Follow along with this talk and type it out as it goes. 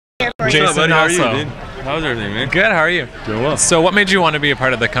Jason, up, buddy? How are you, also. dude? How's everything, man? Good, how are you? Doing well. So what made you want to be a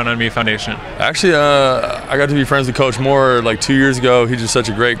part of the Kapono Me Foundation? Actually, I got to be friends with Coach Mora like 2 years ago. He's just such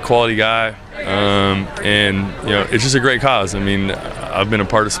a great quality guy. And, you know, it's just a great cause. I mean, I've been a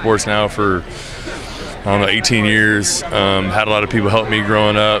part of sports now for, I don't know, 18 years. Had a lot of people help me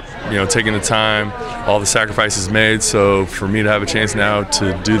growing up, you know, taking the time, all the sacrifices made. So for me to have a chance now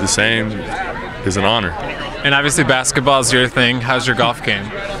to do the same is an honor. And obviously basketball is your thing. How's your golf game?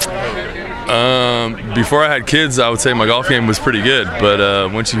 Before I had kids, I would say my golf game was pretty good.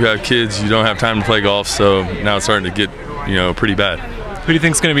 But once you have kids, you don't have time to play golf. So now it's starting to get, you know, pretty bad. Who do you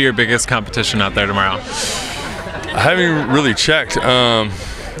think is going to be your biggest competition out there tomorrow? I haven't really checked. I'm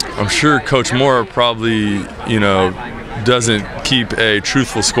sure Coach Mora probably, you know, doesn't keep a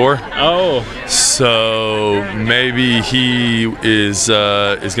truthful score. Oh. So maybe he is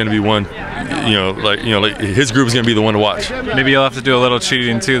going to be one, like his group is going to be the one to watch. Maybe you'll have to do a little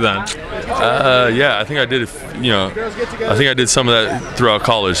cheating too then. Yeah, I think I did. I think I did some of that throughout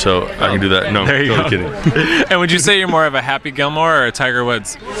college, so I can do that. No, there you totally go. kidding. And would you say you're more of a Happy Gilmore or a Tiger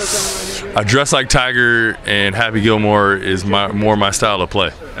Woods? I dress like Tiger, and Happy Gilmore is more my style of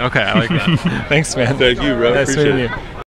play. Okay, I like that. Thanks, man. Thank you, bro. Nice Appreciate meeting it. you.